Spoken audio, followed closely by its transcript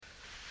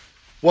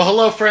Well,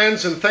 hello,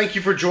 friends, and thank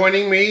you for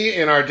joining me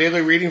in our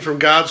daily reading from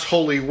God's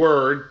holy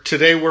word.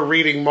 Today we're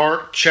reading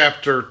Mark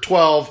chapter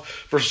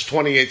 12, verses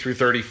 28 through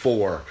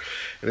 34.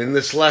 And in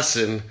this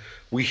lesson,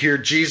 we hear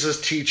Jesus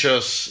teach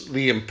us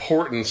the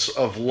importance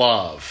of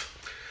love.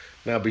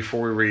 Now,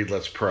 before we read,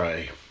 let's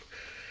pray.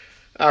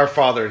 Our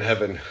Father in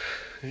heaven,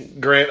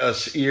 grant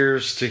us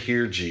ears to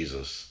hear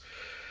Jesus.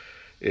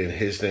 In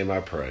his name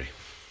I pray.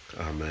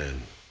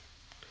 Amen.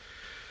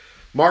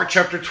 Mark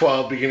chapter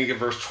 12, beginning at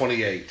verse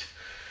 28.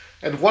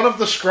 And one of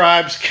the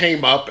scribes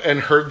came up and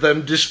heard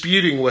them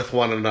disputing with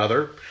one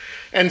another,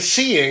 and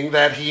seeing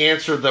that he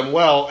answered them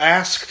well,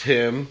 asked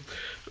him,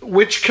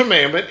 which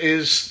commandment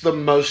is the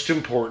most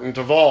important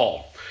of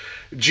all?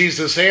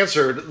 Jesus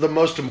answered, the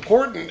most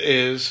important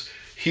is,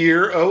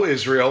 Hear, O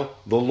Israel,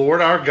 the Lord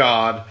our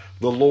God,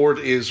 the Lord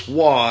is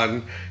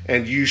one,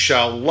 and you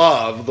shall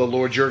love the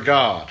Lord your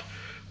God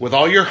with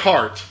all your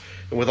heart,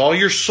 and with all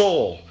your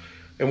soul,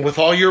 and with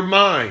all your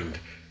mind,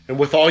 and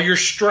with all your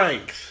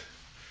strength.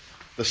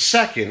 The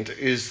second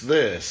is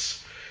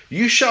this,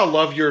 you shall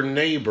love your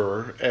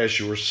neighbor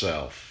as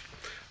yourself.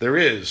 There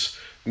is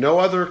no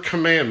other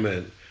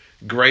commandment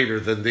greater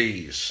than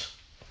these.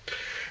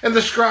 And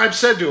the scribe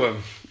said to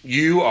him,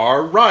 You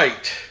are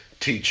right,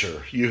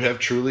 teacher. You have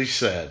truly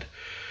said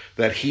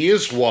that he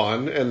is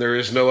one and there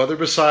is no other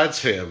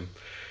besides him,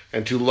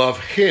 and to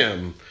love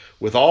him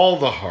with all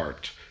the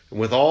heart and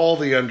with all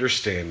the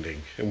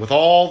understanding and with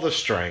all the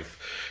strength,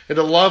 and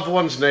to love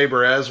one's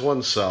neighbor as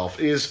oneself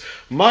is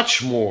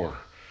much more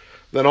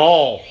than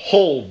all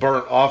whole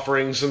burnt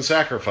offerings and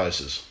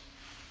sacrifices.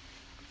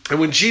 And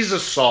when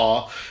Jesus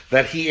saw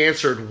that he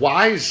answered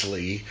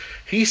wisely,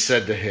 he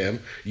said to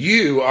him,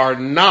 You are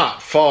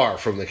not far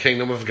from the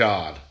kingdom of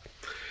God.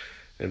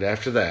 And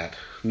after that,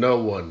 no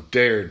one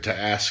dared to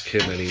ask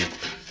him any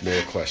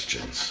more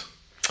questions.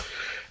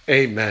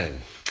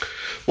 Amen.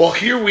 Well,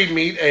 here we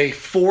meet a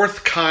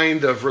fourth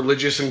kind of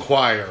religious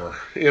inquirer.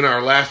 In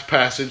our last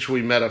passage,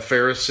 we met a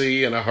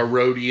Pharisee and a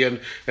Herodian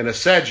and a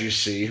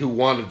Sadducee who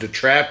wanted to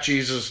trap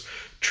Jesus,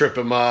 trip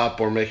him up,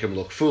 or make him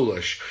look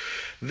foolish.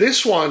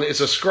 This one is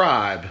a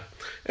scribe,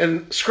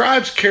 and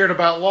scribes cared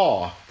about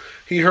law.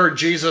 He heard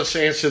Jesus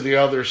answer the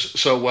others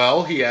so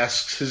well, he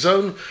asks his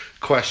own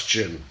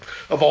question.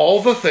 Of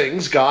all the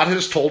things God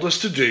has told us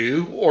to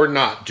do or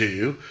not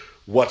do,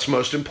 what's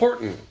most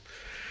important?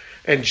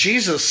 And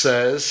Jesus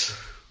says,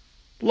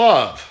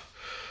 Love.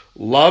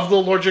 Love the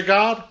Lord your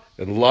God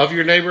and love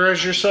your neighbor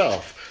as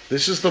yourself.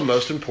 This is the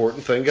most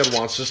important thing God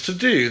wants us to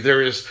do.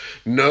 There is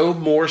no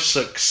more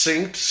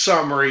succinct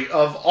summary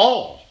of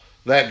all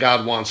that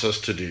God wants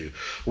us to do.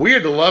 We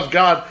are to love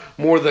God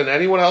more than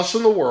anyone else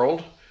in the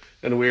world,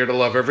 and we are to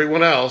love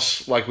everyone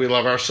else like we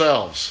love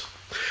ourselves.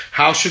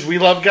 How should we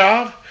love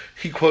God?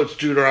 He quotes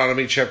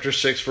Deuteronomy chapter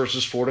 6,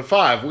 verses 4 to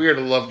 5. We are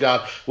to love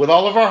God with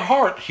all of our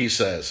heart, he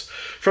says,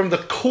 from the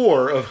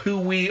core of who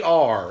we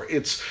are.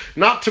 It's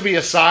not to be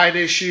a side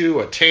issue,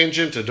 a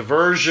tangent, a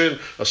diversion,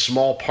 a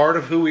small part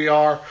of who we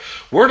are.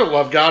 We're to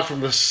love God from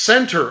the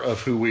center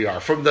of who we are,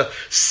 from the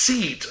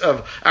seat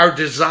of our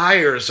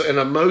desires and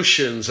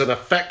emotions and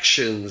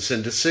affections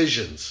and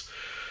decisions.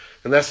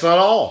 And that's not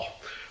all.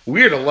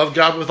 We are to love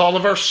God with all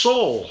of our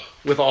soul,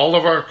 with all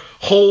of our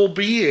whole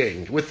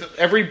being, with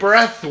every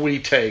breath we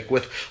take,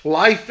 with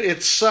life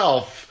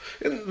itself.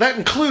 And that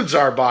includes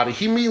our body.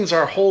 He means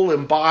our whole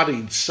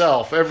embodied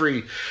self.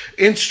 Every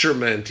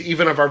instrument,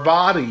 even of our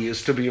body,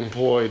 is to be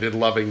employed in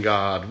loving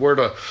God. We're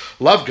to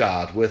love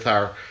God with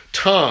our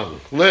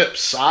tongue,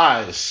 lips,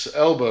 eyes,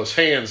 elbows,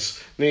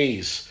 hands,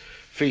 knees,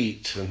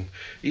 feet, and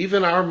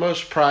even our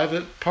most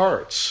private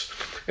parts.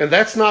 And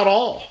that's not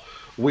all.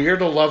 We are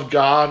to love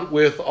God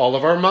with all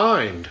of our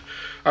mind.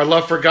 Our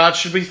love for God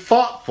should be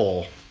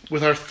thoughtful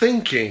with our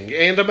thinking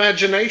and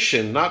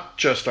imagination, not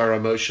just our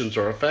emotions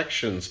or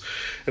affections.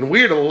 And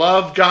we are to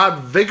love God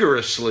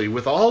vigorously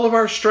with all of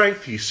our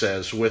strength, he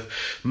says, with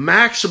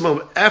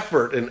maximum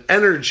effort and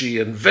energy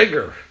and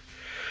vigor.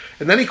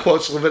 And then he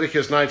quotes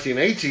Leviticus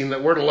 19:18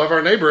 that we're to love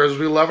our neighbor as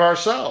we love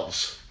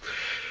ourselves.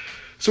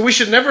 So we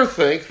should never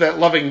think that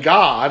loving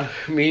God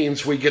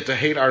means we get to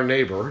hate our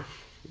neighbor,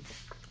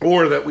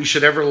 or that we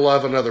should ever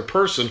love another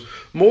person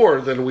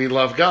more than we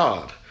love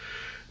God.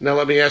 Now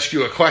let me ask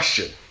you a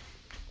question.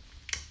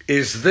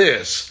 Is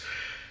this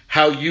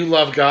how you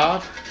love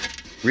God?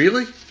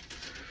 Really?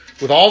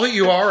 With all that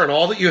you are and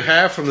all that you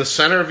have from the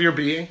center of your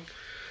being?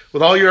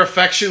 With all your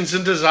affections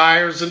and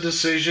desires and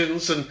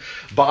decisions and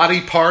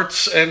body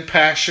parts and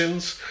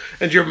passions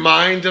and your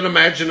mind and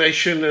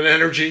imagination and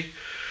energy?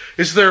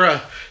 Is there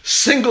a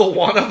single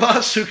one of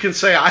us who can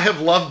say, I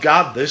have loved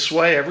God this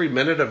way every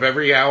minute of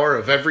every hour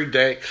of every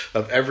day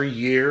of every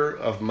year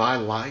of my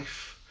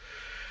life?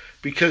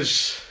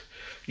 Because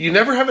you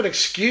never have an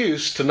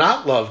excuse to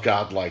not love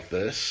God like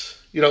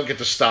this. You don't get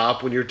to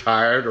stop when you're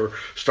tired or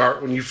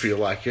start when you feel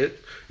like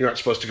it. You're not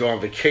supposed to go on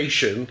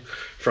vacation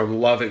from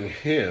loving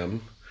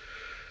him.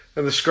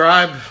 And the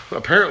scribe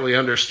apparently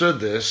understood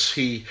this.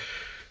 He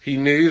He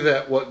knew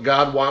that what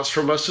God wants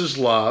from us is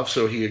love,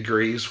 so he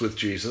agrees with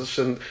Jesus,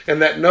 and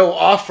that no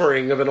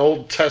offering of an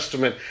Old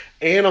Testament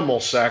animal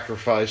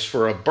sacrifice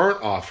for a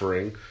burnt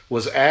offering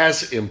was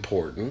as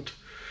important.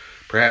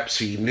 Perhaps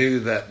he knew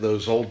that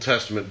those Old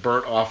Testament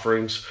burnt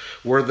offerings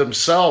were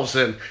themselves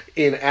an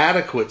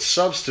inadequate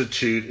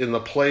substitute in the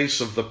place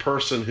of the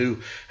person who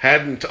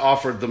hadn't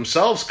offered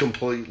themselves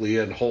completely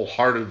and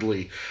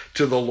wholeheartedly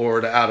to the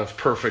Lord out of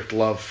perfect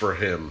love for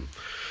him.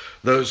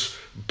 Those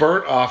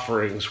burnt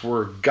offerings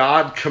were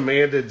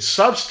God-commanded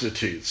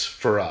substitutes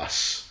for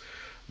us,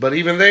 but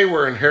even they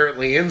were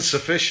inherently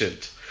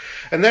insufficient.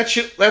 And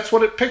that's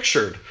what it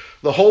pictured.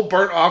 The whole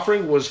burnt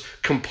offering was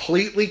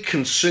completely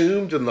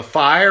consumed in the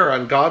fire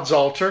on God's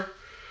altar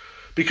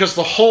because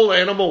the whole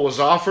animal was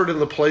offered in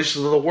the place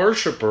of the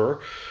worshiper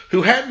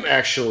who hadn't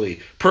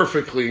actually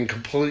perfectly and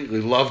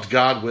completely loved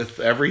God with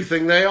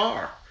everything they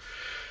are.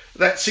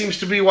 That seems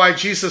to be why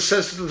Jesus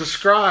says to the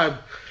scribe,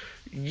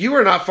 "You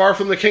are not far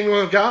from the kingdom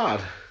of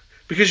God."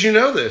 Because you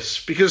know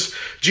this. Because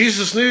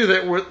Jesus knew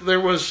that there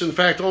was, in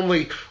fact,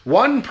 only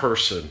one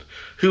person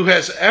who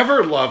has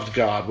ever loved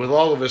God with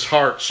all of his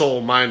heart,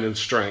 soul, mind, and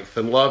strength,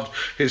 and loved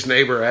his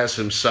neighbor as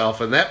himself.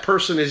 And that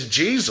person is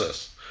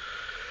Jesus.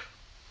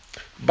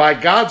 By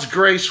God's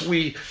grace,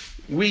 we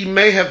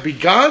may have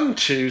begun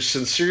to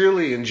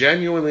sincerely and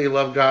genuinely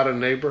love God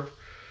and neighbor,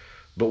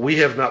 but we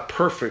have not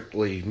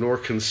perfectly nor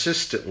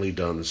consistently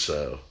done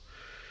so.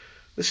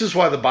 This is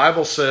why the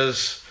Bible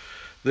says,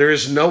 there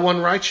is no one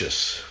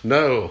righteous.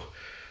 No,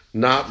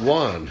 not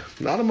one.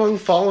 Not among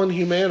fallen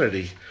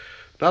humanity.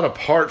 Not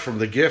apart from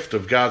the gift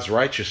of God's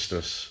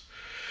righteousness.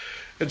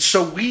 And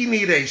so we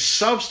need a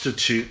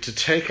substitute to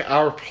take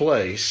our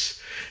place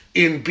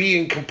in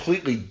being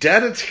completely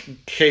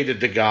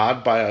dedicated to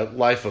God by a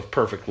life of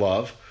perfect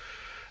love,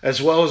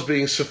 as well as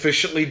being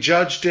sufficiently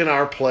judged in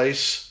our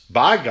place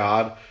by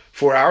God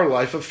for our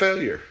life of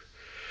failure.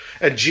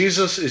 And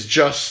Jesus is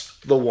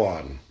just the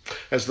one.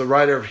 As the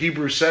writer of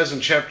Hebrews says in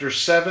chapter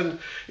 7,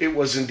 it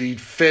was indeed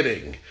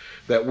fitting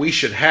that we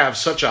should have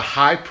such a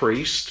high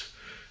priest,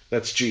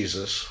 that's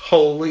Jesus,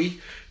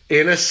 holy,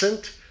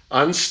 innocent,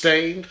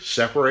 unstained,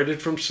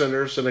 separated from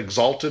sinners, and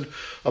exalted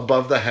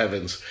above the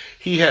heavens.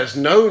 He has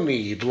no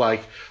need,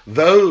 like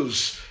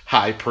those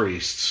high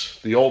priests,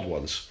 the old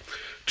ones,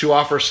 to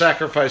offer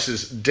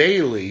sacrifices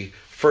daily,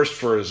 first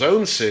for his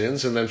own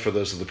sins and then for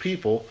those of the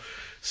people,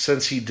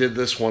 since he did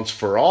this once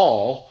for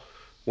all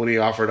when he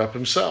offered up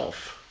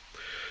himself.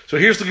 So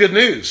here's the good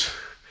news,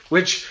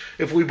 which,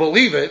 if we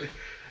believe it,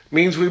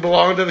 means we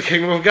belong to the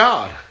kingdom of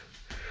God.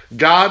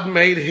 God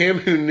made him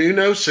who knew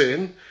no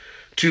sin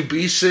to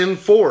be sin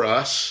for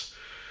us,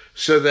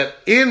 so that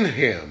in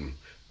him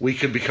we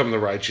could become the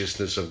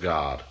righteousness of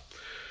God.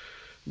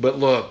 But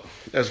look,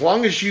 as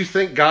long as you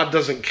think God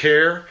doesn't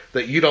care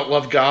that you don't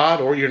love God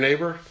or your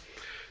neighbor,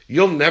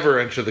 you'll never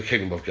enter the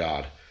kingdom of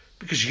God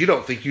because you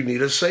don't think you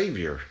need a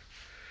savior.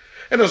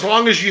 And as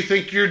long as you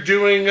think you're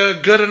doing a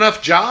good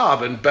enough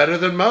job and better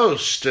than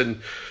most,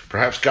 and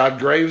perhaps God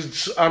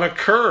grades on a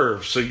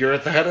curve so you're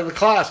at the head of the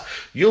class,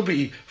 you'll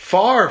be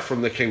far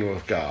from the kingdom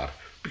of God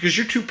because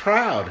you're too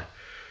proud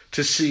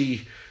to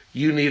see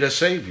you need a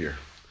savior.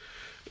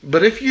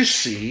 But if you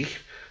see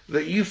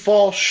that you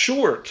fall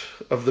short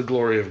of the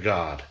glory of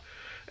God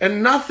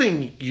and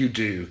nothing you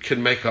do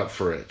can make up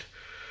for it,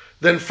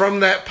 then from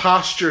that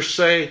posture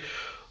say,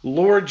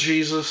 "Lord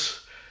Jesus,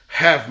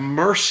 have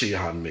mercy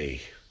on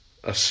me,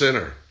 a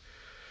sinner."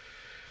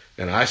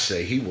 And I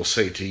say, he will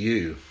say to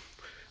you,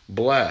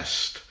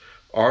 "Blessed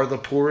are the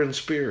poor in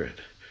spirit,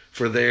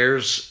 for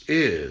theirs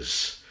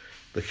is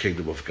the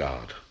kingdom of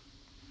God."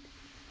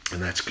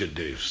 And that's good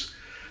news.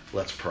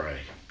 Let's pray.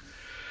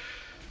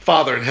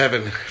 Father in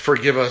heaven,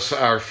 forgive us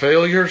our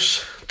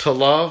failures to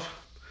love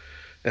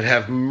and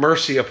have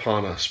mercy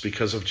upon us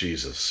because of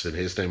Jesus. In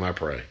his name I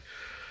pray.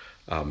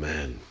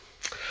 Amen.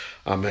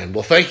 Amen.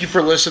 Well, thank you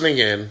for listening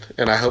in,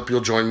 and I hope you'll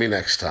join me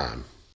next time.